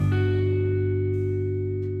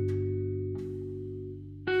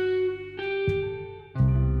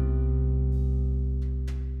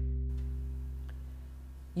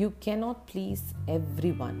You cannot please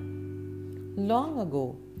everyone. Long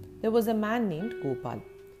ago, there was a man named Gopal.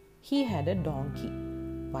 He had a donkey.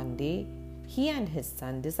 One day, he and his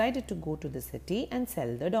son decided to go to the city and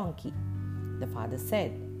sell the donkey. The father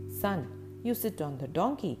said, "Son, you sit on the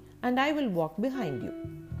donkey and I will walk behind you."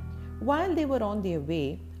 While they were on their way,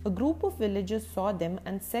 a group of villagers saw them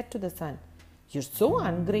and said to the son, "You're so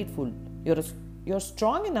ungrateful. You're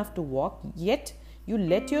strong enough to walk, yet you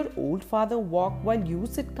let your old father walk while you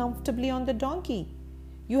sit comfortably on the donkey.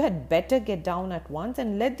 You had better get down at once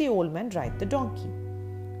and let the old man ride the donkey."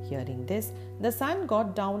 Hearing this, the son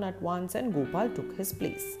got down at once and Gopal took his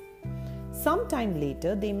place. Some time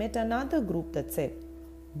later, they met another group that said,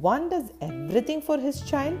 "One does everything for his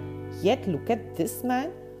child, yet look at this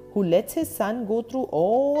man who lets his son go through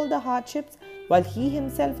all the hardships while he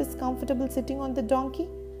himself is comfortable sitting on the donkey.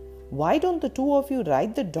 Why don't the two of you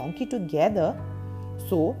ride the donkey together?"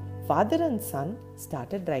 So, father and son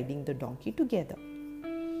started riding the donkey together.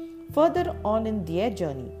 Further on in their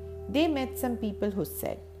journey, they met some people who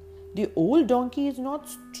said, "The old donkey is not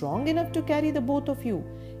strong enough to carry the both of you.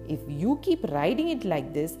 If you keep riding it like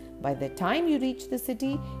this, by the time you reach the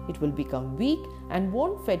city, it will become weak and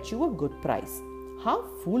won't fetch you a good price. How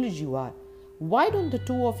foolish you are! Why don't the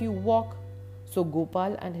two of you walk?" So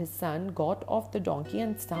Gopal and his son got off the donkey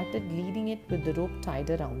and started leading it with the rope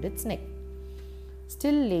tied around its neck.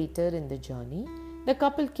 Still later in the journey, the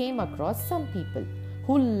couple came across some people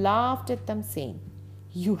who laughed at them, saying,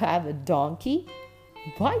 "You have a donkey?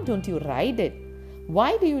 Why don't you ride it? Why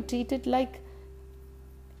do you treat it like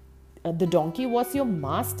the donkey was your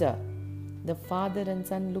master?" The father and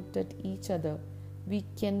son looked at each other. We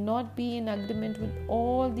cannot be in agreement with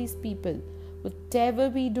all these people. Whatever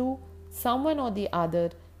we do, someone or the other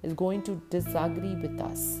is going to disagree with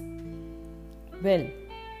us. Well,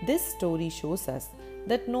 this story shows us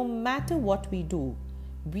that no matter what we do,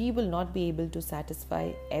 we will not be able to satisfy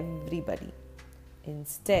everybody.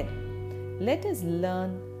 Instead, let us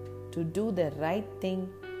learn to do the right thing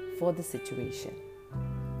for the situation.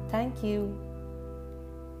 Thank you.